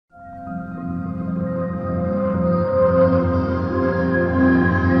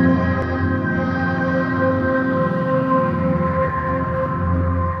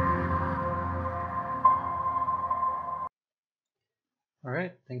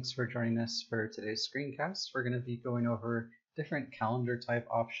Thanks for joining us for today's screencast. We're going to be going over different calendar type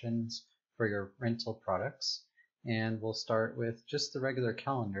options for your rental products. And we'll start with just the regular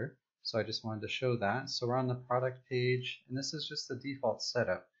calendar. So I just wanted to show that. So we're on the product page, and this is just the default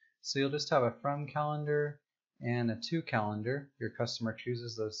setup. So you'll just have a from calendar and a to calendar. Your customer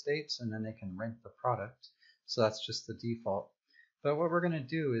chooses those dates, and then they can rent the product. So that's just the default. But what we're going to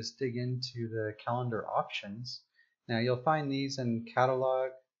do is dig into the calendar options. Now you'll find these in catalog,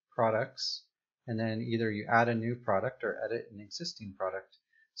 products, and then either you add a new product or edit an existing product.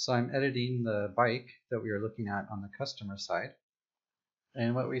 So I'm editing the bike that we are looking at on the customer side.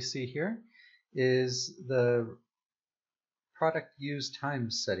 And what we see here is the product use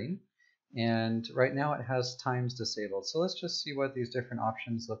times setting. And right now it has times disabled. So let's just see what these different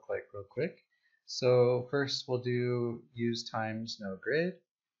options look like real quick. So first we'll do use times no grid,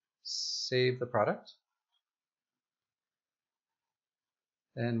 save the product.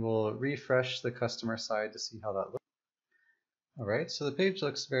 And we'll refresh the customer side to see how that looks. Alright, so the page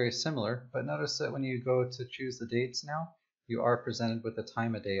looks very similar, but notice that when you go to choose the dates now, you are presented with the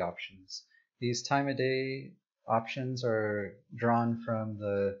time of day options. These time of day options are drawn from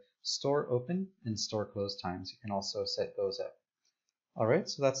the store open and store close times. You can also set those up. Alright,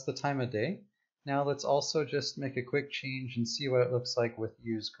 so that's the time of day. Now let's also just make a quick change and see what it looks like with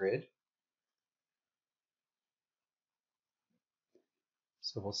use grid.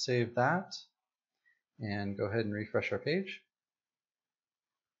 So we'll save that and go ahead and refresh our page.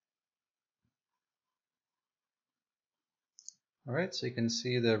 Alright, so you can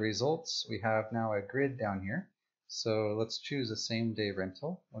see the results. We have now a grid down here. So let's choose a same day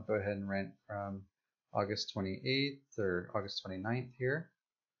rental. We'll go ahead and rent from August 28th or August 29th here.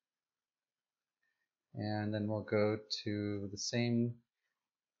 And then we'll go to the same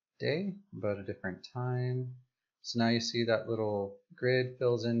day, but a different time. So now you see that little grid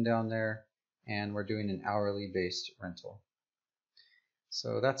fills in down there, and we're doing an hourly based rental.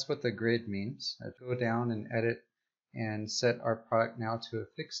 So that's what the grid means. I go down and edit and set our product now to a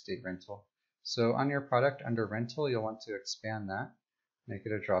fixed date rental. So on your product under rental, you'll want to expand that, make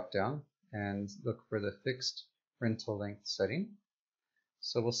it a drop down, and look for the fixed rental length setting.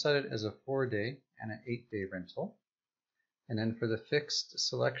 So we'll set it as a 4-day and an 8-day rental. And then for the fixed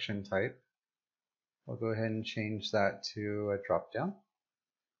selection type, we'll go ahead and change that to a drop down,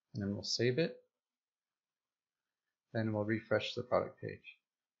 and then we'll save it. Then we'll refresh the product page.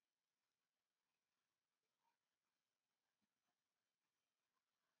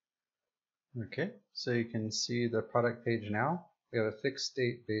 Okay, so you can see the product page now. We have a fixed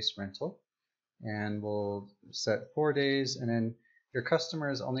date base rental, and we'll set 4 days, and then your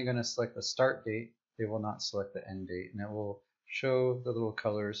customer is only going to select the start date. They will not select the end date, and it will show the little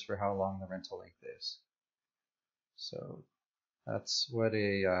colors for how long the rental length is. So that's what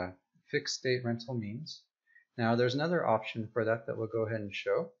a fixed date rental means. Now there's another option for that we'll go ahead and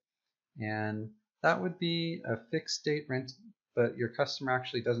show, and that would be a fixed date rental, but your customer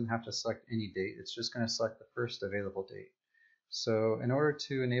actually doesn't have to select any date. It's just going to select the first available date. So in order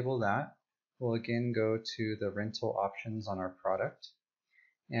to enable that, we'll again go to the rental options on our product,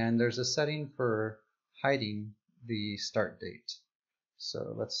 and there's a setting for hiding the start date.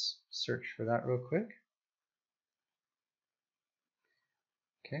 So let's search for that real quick.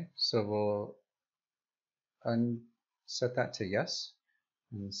 Okay, so we'll set that to yes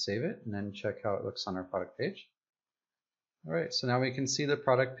and save it, and then check how it looks on our product page. Alright, so now we can see the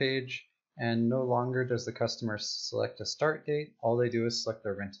product page, and no longer does the customer select a start date. All they do is select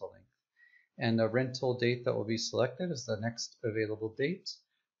their rental length. And the rental date that will be selected is the next available date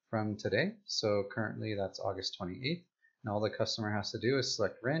from today. So currently that's August 28th. And all the customer has to do is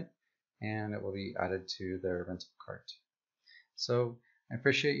select rent, and it will be added to their rental cart. So I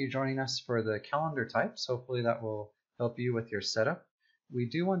appreciate you joining us for the calendar types. Hopefully that will help you with your setup. We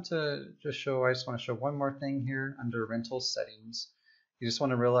do want to I just want to show one more thing here under rental settings. You just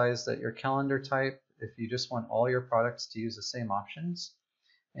want to realize that your calendar type, if you just want all your products to use the same options,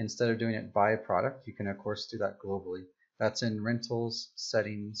 instead of doing it by product, you can of course do that globally. That's in rentals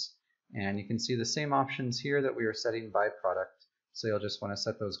settings, and you can see the same options here that we are setting by product. So you'll just want to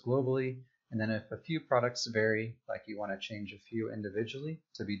set those globally, and then if a few products vary, like you want to change a few individually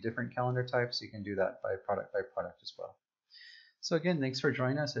to be different calendar types, you can do that by product as well. So again, thanks for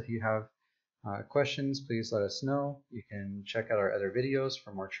joining us. If you have questions, please let us know. You can check out our other videos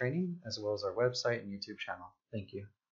for more training, as well as our website and YouTube channel. Thank you.